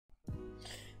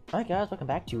Alright guys, welcome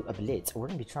back to a Blitz. We're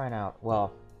gonna be trying out,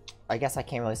 well, I guess I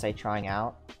can't really say trying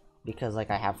out, because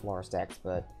like I have Florist decks,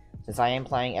 but since I am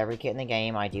playing every kit in the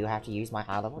game, I do have to use my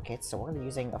high level kits, so we're gonna be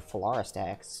using a Florist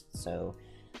X. So,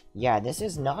 yeah, this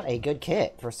is not a good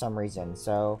kit for some reason,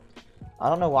 so I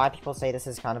don't know why people say this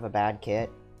is kind of a bad kit.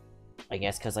 I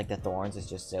guess because like the Thorns is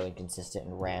just so inconsistent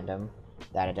and random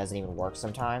that it doesn't even work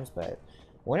sometimes, but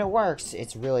when it works,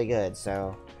 it's really good,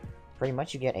 so pretty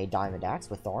much you get a diamond axe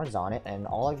with thorns on it, and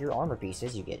all of your armor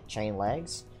pieces, you get chain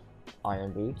legs,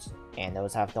 iron boots, and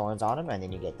those have thorns on them, and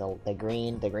then you get the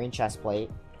green chest plate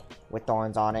with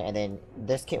thorns on it, and then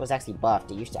this kit was actually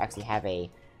buffed. It used to actually have a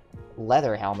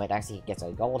leather helmet, actually it gets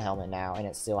a gold helmet now, and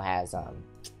it still has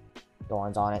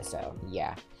thorns on it, so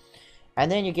yeah. And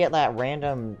then you get that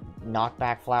random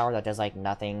knockback flower that does, like,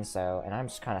 nothing, so... And I'm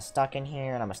just kind of stuck in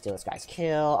here, and I'm gonna steal this guy's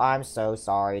kill. I'm so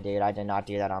sorry, dude. I did not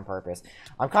do that on purpose.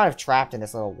 I'm kind of trapped in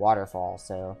this little waterfall,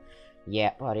 so...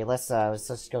 Yeah, buddy, let's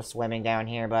just go swimming down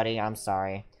here, buddy. I'm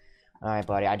sorry. Alright,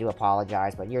 buddy, I do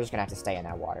apologize, but you're just gonna have to stay in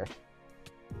that water.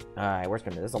 Alright, we're just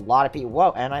gonna... There's a lot of people...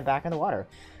 Whoa, and I'm back in the water.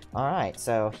 Alright,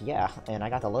 so, yeah. And I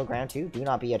got the low ground, too. Do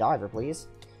not be a diver, please.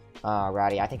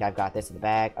 Alrighty, I think I've got this in the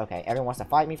bag. Okay, everyone wants to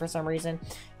fight me for some reason.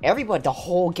 Everybody, the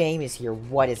whole game is here.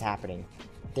 What is happening?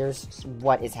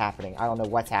 What is happening? I don't know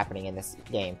what's happening in this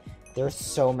game. There's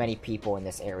so many people in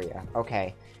this area.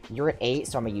 Okay, you're at 8,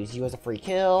 so I'm gonna use you as a free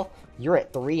kill. You're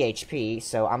at 3 HP,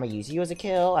 so I'm gonna use you as a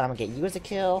kill, and I'm gonna get you as a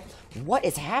kill. What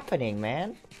is happening,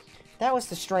 man? That was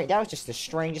just the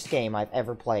strangest game I've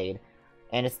ever played.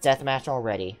 And it's deathmatch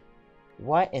already.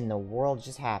 What in the world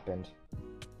just happened?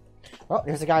 Oh,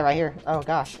 there's a guy right here. Oh,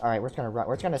 gosh. Alright, we're just gonna run.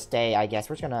 We're just gonna stay, I guess.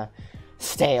 We're just gonna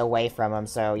stay away from him.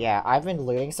 So, yeah, I've been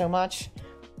looting so much.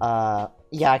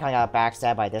 Yeah, I kinda got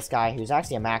backstabbed by this guy, who's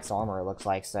actually a max armor, it looks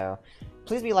like, so...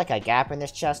 Please be, like, a gap in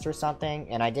this chest or something.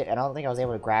 And I don't think I was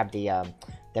able to grab the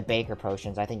Baker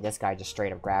potions. I think this guy just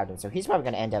straight up grabbed him. So he's probably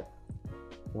gonna end up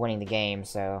winning the game,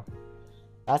 so...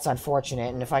 That's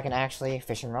unfortunate. And if I can actually...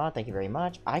 Fishing rod, thank you very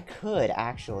much. I could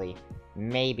actually...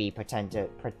 maybe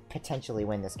potentially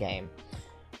win this game.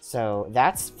 So,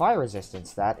 that's fire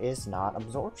resistance. That is not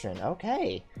absorption.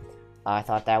 Okay. I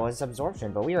thought that was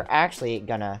absorption, but we are actually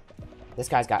gonna... This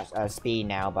guy's got speed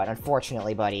now, but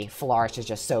unfortunately, buddy, Florist is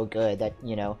just so good that,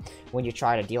 you know, when you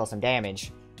try to deal some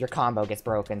damage, your combo gets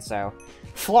broken, so...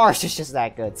 Florist is just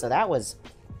that good. So that was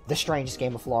the strangest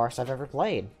game of Florist I've ever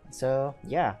played. So,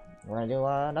 yeah. We're gonna do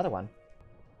another one.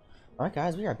 Alright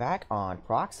guys, we are back on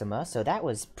Proxima, so that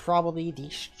was probably the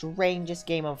strangest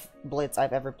game of Blitz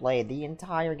I've ever played. The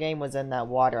entire game was in that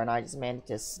water, and I just managed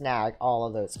to snag all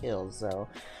of those kills, so...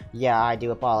 Yeah, I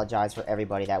do apologize for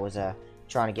everybody that was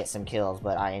trying to get some kills,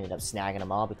 but I ended up snagging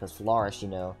them all because Florist, you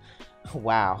know...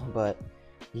 Wow, but...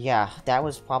 Yeah, that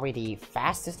was probably the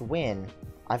fastest win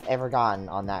I've ever gotten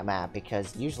on that map,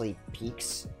 because usually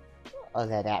peaks of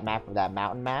that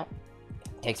mountain map,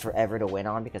 takes forever to win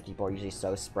on because people are usually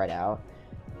so spread out.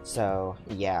 So,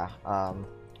 yeah,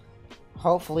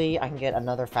 hopefully I can get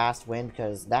another fast win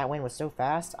because that win was so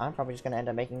fast, I'm probably just going to end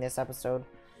up making this episode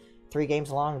 3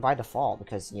 games long by default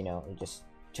because, you know,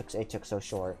 it took so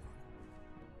short.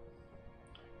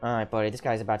 Alright, buddy, this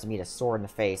guy's about to meet a sword in the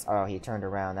face. Oh, he turned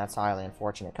around. That's highly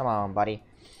unfortunate. Come on, buddy.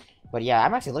 But yeah,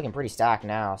 I'm actually looking pretty stacked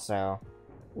now, so...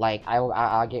 Like,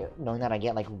 I'll get, knowing that I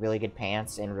get, like, really good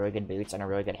pants and really good boots and a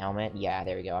really good helmet. Yeah,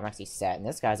 there we go. I'm actually set. And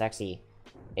this guy's actually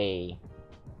a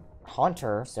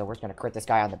hunter, so we're just gonna crit this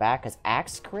guy on the back, because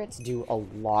axe crits do a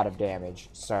lot of damage.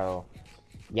 So,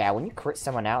 yeah, when you crit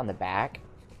someone out in the back,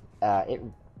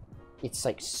 it's,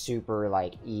 like, super,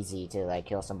 like, easy to, like,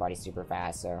 kill somebody super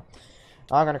fast. So,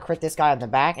 I'm gonna crit this guy on the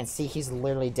back, and see, he's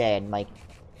literally dead, like,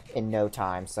 in no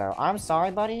time. So, I'm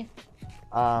sorry, buddy.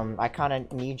 I kind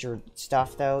of need your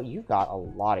stuff, though. You got a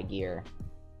lot of gear.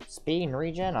 Speed and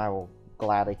regen, I will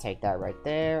gladly take that right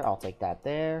there. I'll take that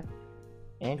there.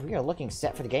 And we are looking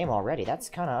set for the game already. That's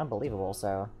kind of unbelievable,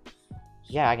 so...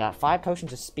 Yeah, I got 5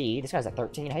 potions of speed. This guy's at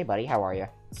 13. Hey, buddy, how are you?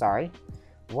 Sorry.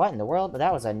 What in the world?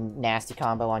 That was a nasty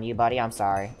combo on you, buddy. I'm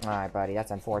sorry. Alright, buddy,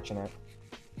 that's unfortunate.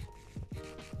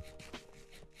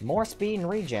 More speed and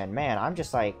regen. Man, I'm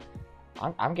just like...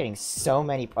 I'm getting so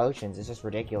many potions, it's just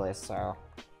ridiculous, so...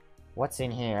 What's in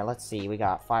here? Let's see, we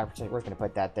got 5%, we're gonna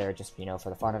put that there just, you know,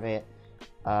 for the fun of it.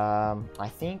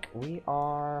 I think we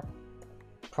are...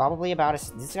 Probably about as...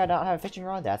 Does this guy not have a fishing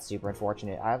rod? That's super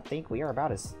unfortunate. I think we are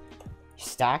about as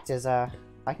stacked as, I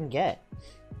can get.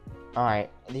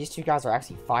 Alright, these two guys are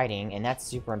actually fighting, and that's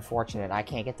super unfortunate. I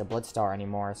can't get the Blitz star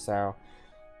anymore, so...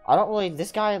 I don't really...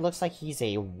 This guy looks like he's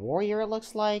a warrior, it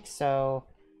looks like, so...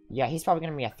 Yeah, he's probably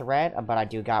gonna be a threat, but I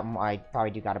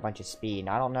probably do got a bunch of speed. And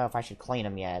I don't know if I should clean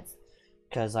him yet.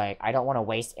 Because, like, I don't want to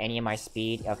waste any of my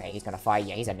speed. Okay, he's gonna fight.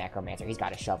 Yeah, he's a necromancer. He's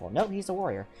got a shovel. Nope, he's a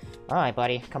warrior. Alright,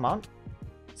 buddy. Come on.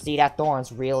 See, that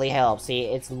thorns really help. See,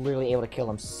 it's literally able to kill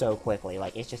him so quickly.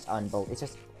 Like, it's just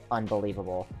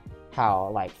unbelievable how,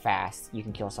 like, fast you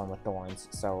can kill someone with thorns.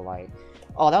 So, like...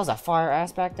 Oh, that was a fire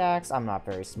aspect axe? I'm not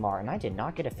very smart. And I did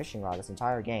not get a fishing rod this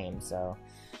entire game, so...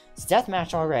 It's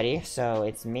deathmatch already, so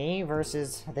it's me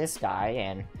versus this guy,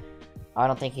 and... I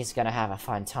don't think he's gonna have a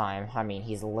fun time. I mean,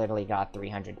 he's literally got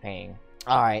 300 ping.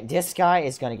 Alright, this guy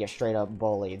is gonna get straight up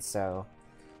bullied, so...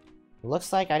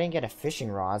 Looks like I didn't get a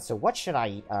fishing rod, so what should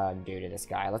I do to this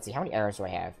guy? Let's see, how many arrows do I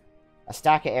have? A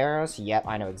stack of arrows? Yep,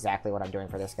 I know exactly what I'm doing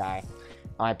for this guy.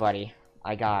 Alright, buddy.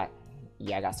 I got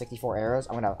 64 arrows.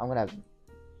 I'm gonna...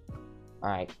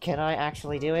 Alright, can I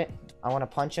actually do it? I want to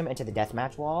punch him into the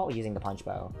deathmatch wall using the punch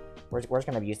bow. We're just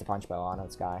gonna use the punch bow on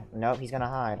this guy. Nope, he's gonna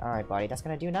hide. Alright, buddy, that's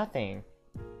gonna do nothing.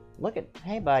 Look at...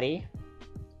 Hey, buddy.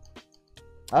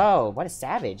 Oh, what a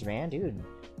savage, man. Dude,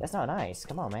 that's not nice.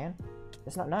 Come on, man.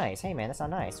 That's not nice. Hey, man, that's not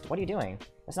nice. What are you doing?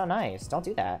 That's not nice. Don't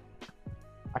do that.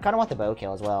 I kind of want the bow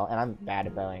kill as well, and I'm bad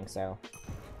at bowing, so...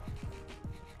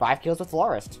 5 kills with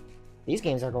Florist. These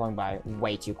games are going by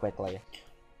way too quickly.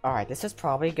 Alright, this is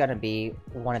probably gonna be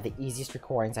one of the easiest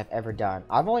recordings I've ever done.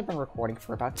 I've only been recording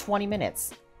for about 20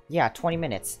 minutes. Yeah, 20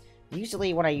 minutes.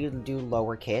 Usually when I do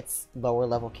lower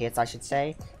level kits, I should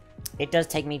say, it does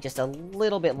take me just a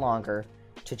little bit longer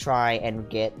to try and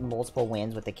get multiple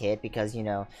wins with the kit, because, you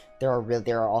know, there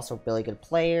are also really good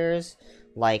players,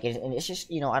 like, and it's just,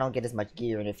 you know, I don't get as much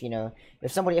gear, and if, you know,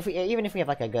 even if we have,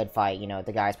 like, a good fight, you know,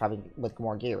 the guy's probably with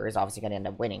more gear is obviously gonna end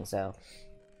up winning, so,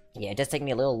 yeah, it does take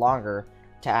me a little longer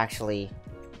to actually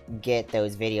get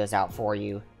those videos out for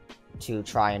you to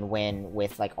try and win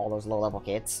with, like, all those low-level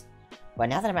kits. But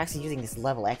now that I'm actually using this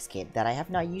level X kit that I have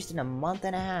not used in a month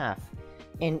and a half,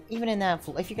 and even in that,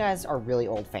 if you guys are really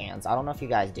old fans, I don't know if you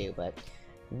guys do, but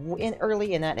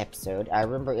early in that episode, I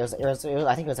remember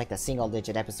I think it was like the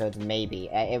single-digit episodes, maybe.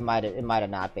 It might have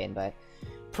not been, but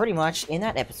pretty much in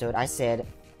that episode, I said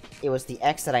it was the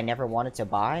X that I never wanted to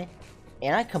buy,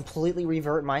 and I completely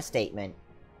revert my statement.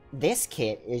 This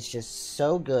kit is just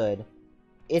so good.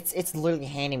 It's literally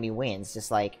handing me wins, just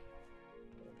like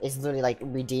it's literally like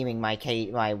redeeming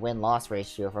my win-loss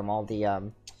ratio from all the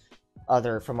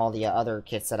other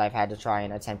kits that I've had to try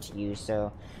and attempt to use.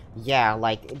 So yeah,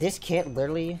 like this kit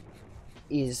literally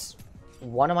is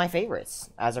one of my favorites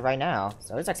as of right now.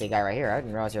 So there's actually a guy right here. I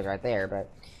didn't realize he was right there,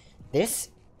 but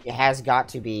this has got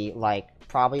to be like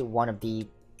probably one of the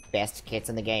best kits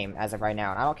in the game as of right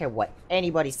now. And I don't care what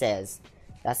anybody says.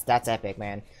 That's epic,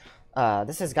 man.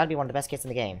 This has got to be one of the best kits in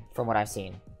the game, from what I've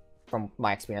seen. From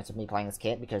my experience of me playing this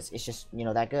kit, because it's just, you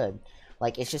know, that good.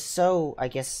 Like, it's just so, I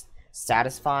guess,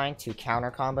 satisfying to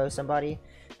counter combo somebody,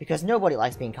 because nobody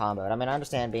likes being comboed. I mean, I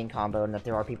understand being comboed, and that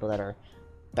there are people that are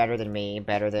better than me,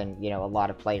 better than, you know, a lot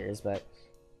of players, but,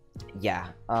 yeah.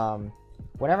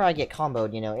 Whenever I get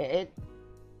comboed, you know,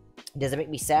 does it make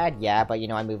me sad? Yeah, but, you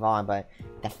know, I move on, but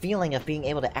the feeling of being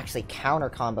able to actually counter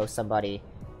combo somebody,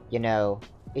 you know,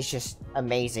 it's just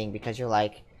amazing, because you're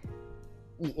like,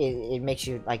 it makes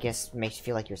you, I guess, makes you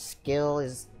feel like your skill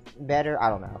is better. I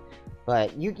don't know,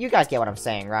 but you guys get what I'm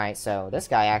saying, right? So this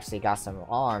guy actually got some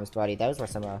arms, buddy. Those were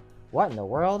some what in the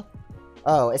world?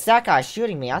 Oh, it's that guy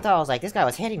shooting me. I thought I was like, this guy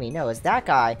was hitting me. No, it's that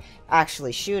guy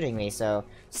actually shooting me. So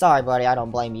sorry, buddy, I don't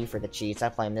blame you for the cheats. I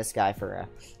blame this guy for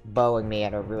bowing me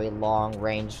at a really long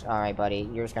range. All right, buddy,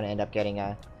 you're just gonna end up getting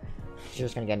a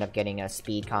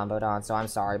speed comboed on, so I'm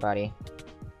sorry, buddy.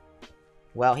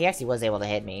 Well, he actually was able to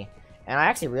hit me. And I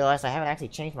actually realized I haven't actually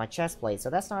changed my chest plate,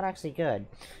 so that's not actually good.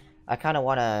 I kind of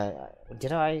want to...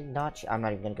 Did I not... I'm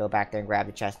not even going to go back there and grab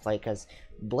the chest plate, because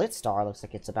Blitz Star looks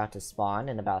like it's about to spawn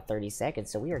in about 30 seconds,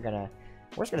 so we're just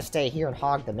going to stay here and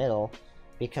hog the middle,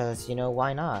 because, you know,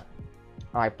 why not?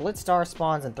 Alright, Blitz Star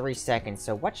spawns in 3 seconds,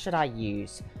 so what should I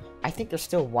use? I think there's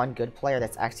still one good player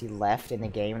that's actually left in the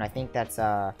game, and I think that's,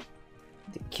 the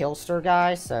Killster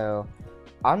guy, so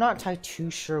I'm not too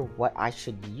sure what I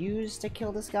should use to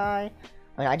kill this guy.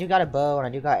 I mean, I do got a bow and I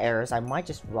do got arrows. I might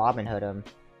just Robin Hood him.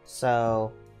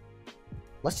 So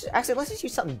let's just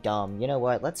use something dumb. You know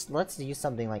what? Let's use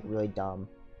something like really dumb.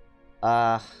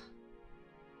 Activates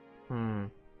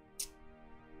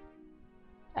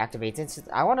instant.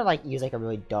 I want to like use like a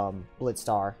really dumb Blitz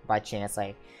Star by chance.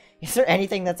 Like, is there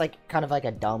anything that's like kind of like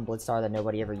a dumb Blitz Star that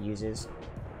nobody ever uses?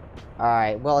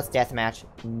 Alright, well, it's deathmatch.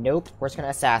 Nope, we're just gonna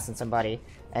assassin somebody.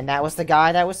 And that was the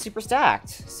guy that was super stacked.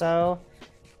 So,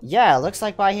 yeah, looks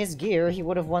like by his gear, he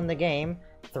would have won the game.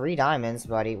 3 diamonds,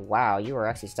 buddy. Wow, you were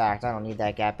actually stacked. I don't need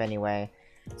that gap anyway.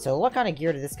 So, what kind of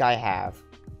gear did this guy have?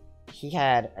 He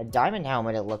had a diamond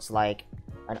helmet, it looks like.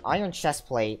 an iron chest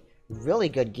plate, really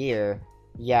good gear.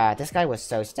 Yeah, this guy was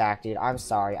so stacked, dude. I'm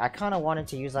sorry. I kind of wanted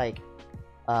to use, like,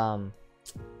 another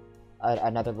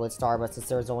Blitz star, but since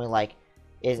there was only, like,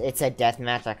 it said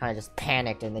deathmatch, I kind of just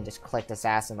panicked and then just clicked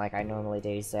assassin like I normally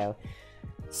do, so...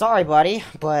 Sorry, buddy,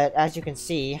 but as you can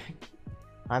see,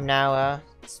 I'm now,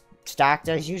 stacked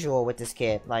as usual with this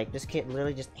kit. Like, this kit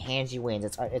literally just hands you wins.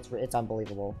 It's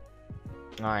unbelievable.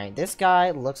 Alright, this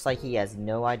guy looks like he has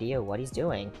no idea what he's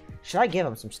doing. Should I give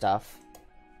him some stuff?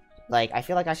 Like, I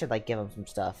feel like I should, like, give him some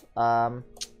stuff. Alright,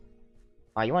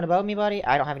 you want to bow me, buddy?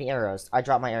 I don't have any arrows. I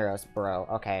dropped my arrows, bro.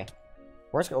 Okay.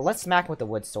 Let's smack him with the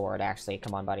wood sword, actually.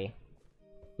 Come on, buddy.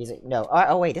 No.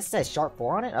 Oh, wait, this says sharp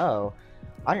 4 on it? Oh.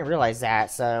 I didn't realize that,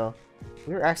 so...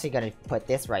 We were actually gonna put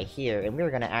this right here, and we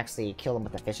were gonna actually kill him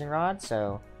with the fishing rod,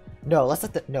 so... No, let's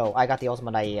let the... No, I got the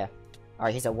ultimate idea.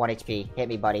 Alright, he's at 1 HP. Hit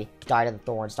me, buddy. Die to the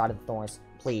thorns, die to the thorns.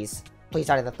 Please. Please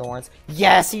die to the thorns.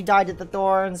 Yes, he died to the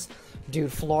thorns!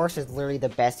 Dude, Florist is literally the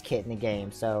best kit in the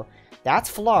game, so... That's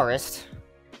Florist.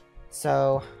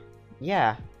 So...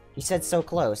 Yeah. You said so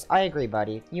close. I agree,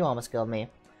 buddy. You almost killed me.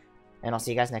 And I'll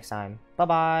see you guys next time.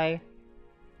 Bye-bye!